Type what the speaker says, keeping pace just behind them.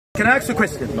Can I ask you a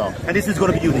question? No. And this is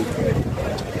going to be unique.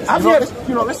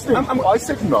 You're not listening. I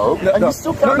said no, and you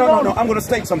still carry on. No. I'm going to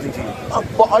state something to you.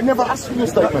 But I never asked for your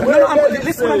statement.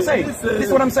 Listen what I'm saying.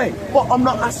 Listen what I'm saying. But I'm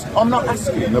not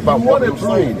asking about what you're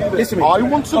saying. Listen to me. I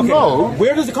want to know.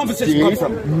 Where does the conversation come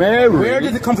from? Mary. Where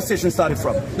did the conversation started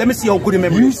from? Let me see how good in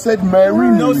memory. You said Mary.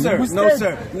 No, sir.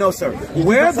 No, sir.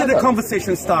 Where did the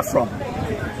conversation start from?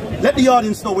 Let the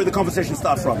audience know where the conversation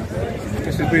starts from.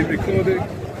 This is being recorded.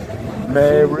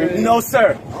 Mary. No,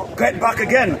 sir. Get back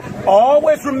again.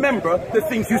 Always remember the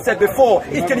things you said before.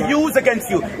 It can use against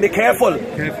you. Be careful.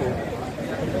 Careful.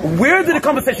 Where did the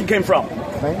conversation came from?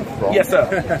 Came from? Yes, sir.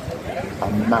 A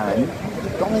man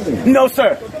dying. No,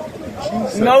 sir.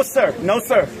 Jesus. No, sir. No,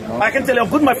 sir. No. I can tell you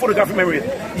how good my photographic memory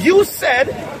is. You said,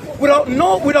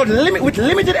 with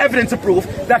limited evidence to prove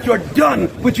that you're done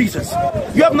with Jesus.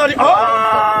 You have not.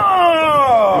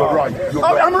 Oh! You're right. You're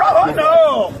right. I'm wrong. Oh,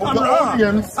 no. I'm wrong.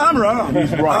 Audience. I'm wrong.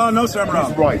 He's right. Oh, no, sir. I'm wrong.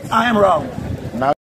 He's right. I am wrong.